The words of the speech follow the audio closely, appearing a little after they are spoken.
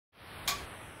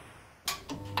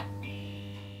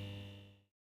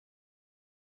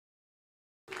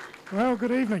Well,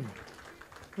 good evening.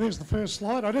 There's the first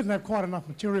slide. I didn't have quite enough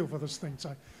material for this thing,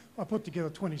 so I put together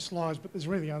 20 slides, but there's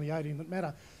really only 18 that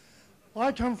matter.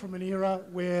 I come from an era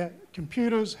where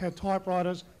computers had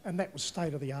typewriters, and that was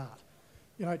state of the art.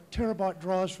 You know, terabyte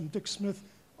drives from Dick Smith,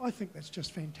 I think that's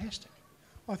just fantastic.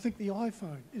 I think the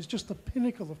iPhone is just the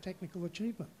pinnacle of technical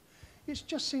achievement. It's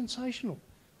just sensational.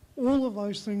 All of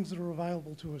those things that are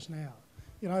available to us now,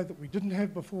 you know, that we didn't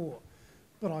have before.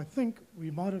 But I think we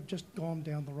might have just gone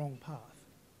down the wrong path.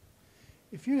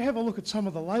 If you have a look at some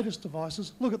of the latest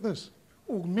devices, look at this,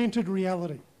 augmented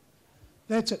reality.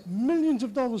 That's it, millions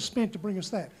of dollars spent to bring us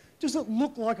that. Does it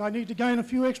look like I need to gain a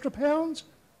few extra pounds?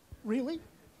 Really?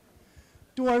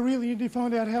 Do I really need to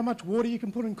find out how much water you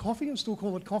can put in coffee and still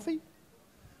call it coffee?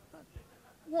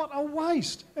 What a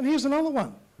waste. And here's another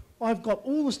one. I've got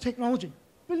all this technology,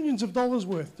 billions of dollars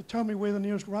worth, to tell me where the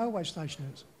nearest railway station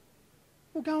is.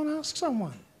 Well, go and ask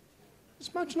someone.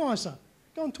 It's much nicer.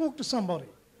 Go and talk to somebody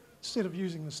instead of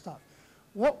using this stuff.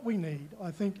 What we need,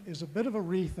 I think, is a bit of a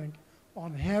rethink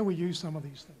on how we use some of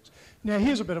these things. Now,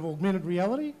 here's a bit of augmented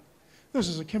reality. This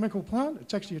is a chemical plant.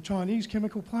 It's actually a Chinese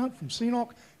chemical plant from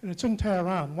Sinop, and it's in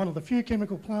Tehran, one of the few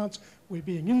chemical plants where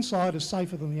being inside is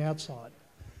safer than the outside.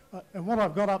 And what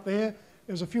I've got up there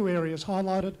is a few areas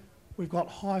highlighted. We've got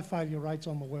high failure rates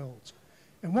on the welds.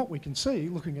 And what we can see,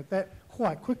 looking at that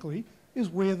quite quickly, is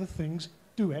where the things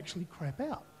do actually crap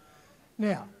out.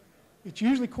 Now, it's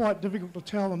usually quite difficult to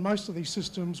tell in most of these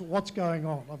systems what's going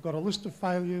on. I've got a list of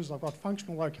failures, I've got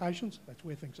functional locations, that's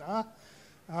where things are.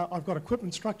 I've got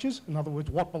equipment structures, in other words,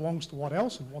 what belongs to what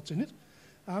else and what's in it.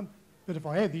 But if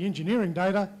I add the engineering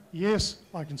data, yes,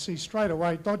 I can see straight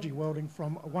away dodgy welding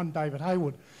from one David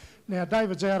Hayward. Now,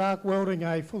 David's out arc welding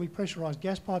a fully pressurised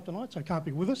gas pipe tonight, so he can't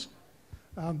be with us.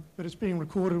 But it's being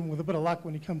recorded, and with a bit of luck,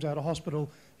 when he comes out of hospital,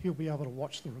 he'll be able to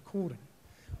watch the recording.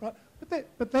 Right?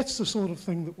 But that's the sort of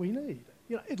thing that we need.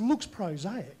 You know, it looks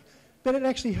prosaic, but it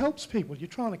actually helps people. You're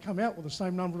trying to come out with the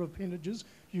same number of appendages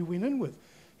you went in with.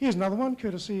 Here's another one,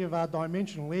 courtesy of our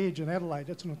Dimensional Edge in Adelaide.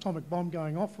 That's an atomic bomb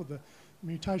going off with the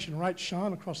mutation rates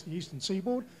shown across the eastern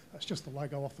seaboard. That's just the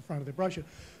logo off the front of their brochure.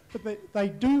 But they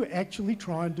do actually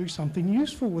try and do something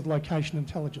useful with location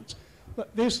intelligence.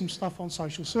 But there's some stuff on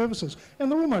social services, and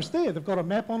they're almost there. They've got a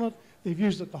map on it. They've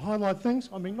used it to highlight things.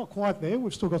 I mean, not quite there.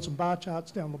 We've still got some bar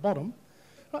charts down the bottom.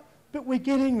 Right? But we're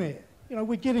getting there. You know,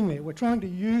 we're getting there. We're trying to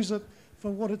use it for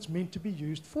what it's meant to be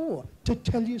used for, to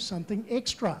tell you something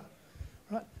extra.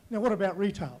 Right? Now, what about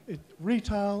retail?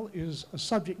 Retail is a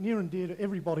subject near and dear to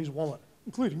everybody's wallet,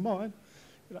 including mine.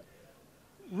 You know,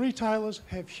 retailers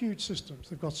have huge systems.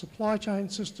 They've got supply chain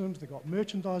systems. They've got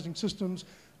merchandising systems.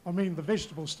 I mean, the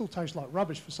vegetables still taste like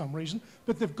rubbish for some reason,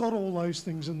 but they've got all those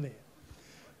things in there.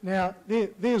 Now,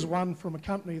 there's one from a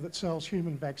company that sells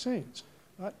human vaccines,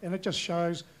 right? And it just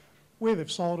shows where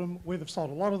they've sold them, where they've sold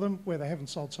a lot of them, where they haven't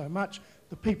sold so much.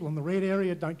 The people in the red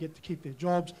area don't get to keep their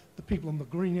jobs. The people in the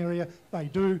green area, they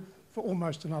do for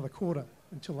almost another quarter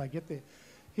until they get there.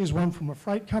 Here's one from a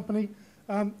freight company.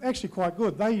 Actually quite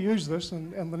good. They use this,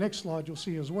 and the next slide you'll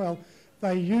see as well.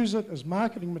 They use it as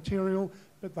marketing material,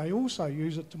 but they also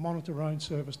use it to monitor their own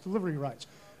service delivery rates.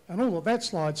 And all that that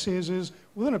slide says is,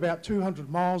 within about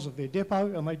 200 miles of their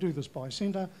depot, and they do this by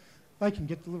centre, they can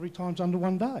get delivery times under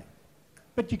 1 day.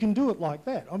 But you can do it like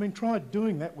that. I mean, try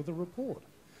doing that with a report.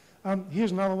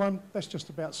 Here's another one. That's just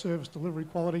about service delivery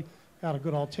quality out of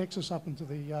good old Texas up into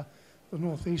the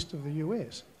northeast of the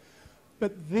US.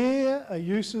 But there are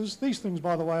uses, these things,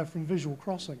 by the way, are from Visual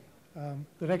Crossing,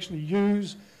 that actually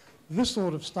use this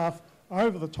sort of stuff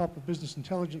over the top of business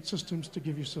intelligence systems to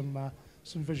give you some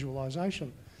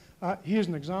visualisation. Here's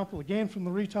an example, again, from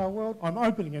the retail world. I'm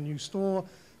opening a new store.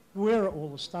 Where are all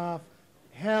the staff?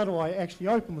 How do I actually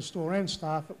open the store and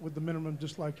staff it with the minimum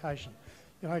dislocation?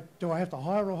 You know, do I have to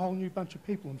hire a whole new bunch of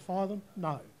people and fire them?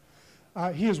 No.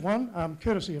 Here's one,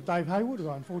 courtesy of Dave Hayward, who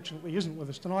unfortunately isn't with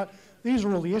us tonight. These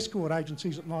are all the escort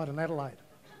agencies at night in Adelaide,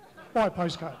 by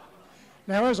postcode.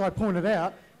 Now, as I pointed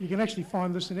out, you can actually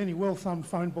find this in any well-thumbed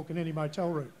phone book in any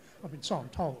motel room. I mean, so I'm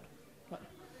told.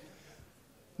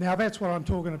 Now, that's what I'm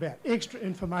talking about, extra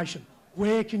information.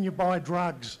 Where can you buy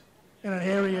drugs in an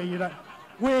area you don't...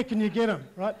 Where can you get them,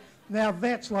 right? Now,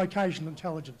 that's location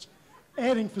intelligence.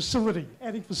 Adding facility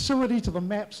to the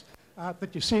maps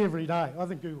that you see every day. I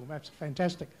think Google Maps are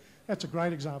fantastic. That's a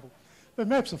great example. But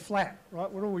maps are flat,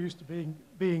 right? We're all used to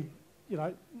being, you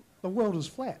know, the world is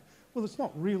flat. Well, it's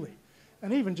not really.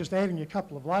 And even just adding a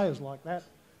couple of layers like that,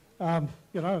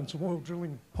 you know, and some oil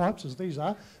drilling pipes as these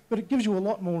are, but it gives you a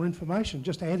lot more information,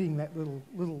 just adding that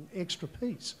little extra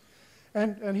piece.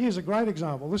 And here's a great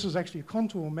example. This is actually a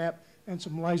contour map and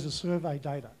some laser survey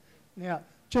data. Now,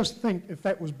 Just think if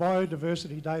that was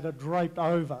biodiversity data draped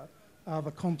over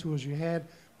the contours you had.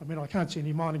 I mean, I can't see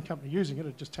any mining company using it,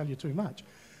 it'd just tell you too much.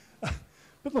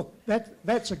 But look,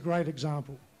 that's a great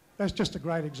example. That's just a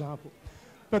great example.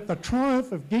 But the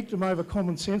triumph of geekdom over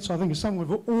common sense, I think, is something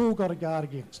we've all got to guard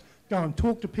against. Go and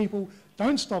talk to people.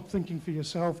 Don't stop thinking for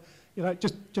yourself. You know,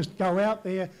 just go out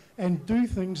there and do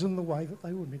things in the way that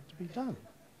they were meant to be done.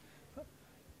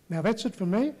 Now, that's it for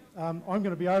me. I'm going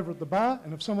to be over at the bar,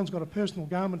 and if someone's got a personal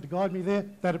garment to guide me there,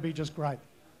 that'd be just great.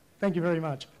 Thank you very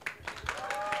much.